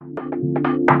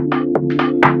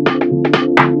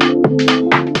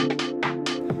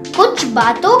कुछ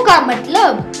बातों का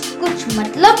मतलब, कुछ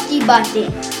मतलब की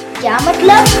बातें। क्या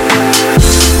मतलब?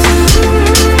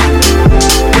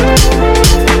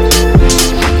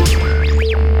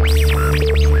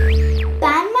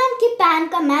 पैनमैन के पैन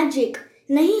का मैजिक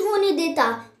नहीं होने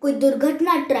देता कोई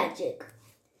दुर्घटना ट्रैजिक।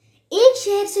 एक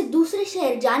शहर से दूसरे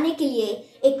शहर जाने के लिए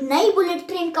एक नई बुलेट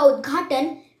ट्रेन का उद्घाटन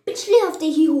पिछले हफ्ते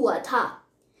ही हुआ था।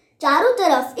 चारों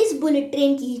तरफ इस बुलेट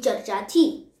ट्रेन की ही चर्चा थी।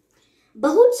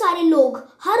 बहुत सारे लोग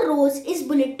हर रोज इस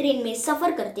बुलेट ट्रेन में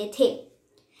सफर करते थे।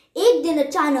 एक दिन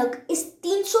अचानक इस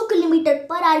 300 किलोमीटर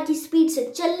पर आवर की स्पीड से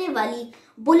चलने वाली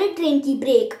बुलेट ट्रेन की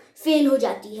ब्रेक फेल हो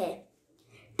जाती है।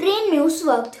 ट्रेन में उस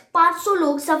वक्त 500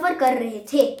 लोग सफर कर रहे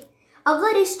थे।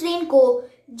 अगर इस ट्रेन को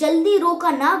जल्दी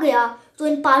रोका ना गया तो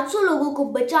इन 500 लोगों को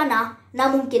बचाना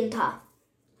नामुमकिन था।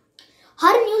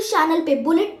 हर न्यूज चैनल पे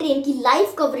बुलेट ट्रेन की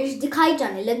लाइव कवरेज दिखाई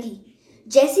जाने लगी।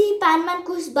 जैसे ही पैनमैन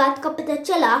को इस बात का पता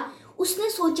चला, उसने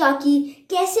सोचा कि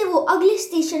कैसे वो अगले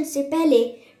स्टेशन से पहले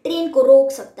ट्रेन को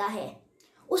रोक सकता है।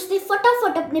 उसने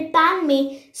फटाफट अपने पैन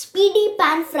में स्पीडी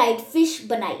पैन फ्राइड फिश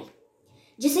बनाई,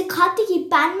 जिसे खाते ही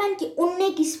पैनमैन के उड़ने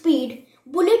की स्पीड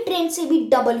बुलेट ट्रेन से भी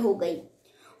डबल हो गई।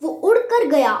 वो उड़कर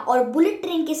गया और बुलेट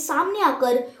ट्रेन के सामने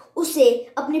आकर उसे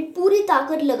अपनी पूरी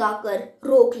ताकत लगाकर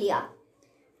रोक लिया।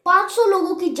 500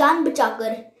 लोगों की जान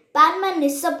बचाकर पैनमैन ने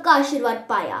सबका आशीर्वाद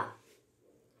पाया।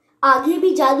 आगे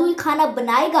भी जादुई खाना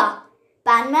बनाएगा,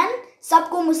 पैनमैन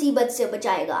सबको मुसीबत से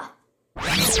बचाएगा।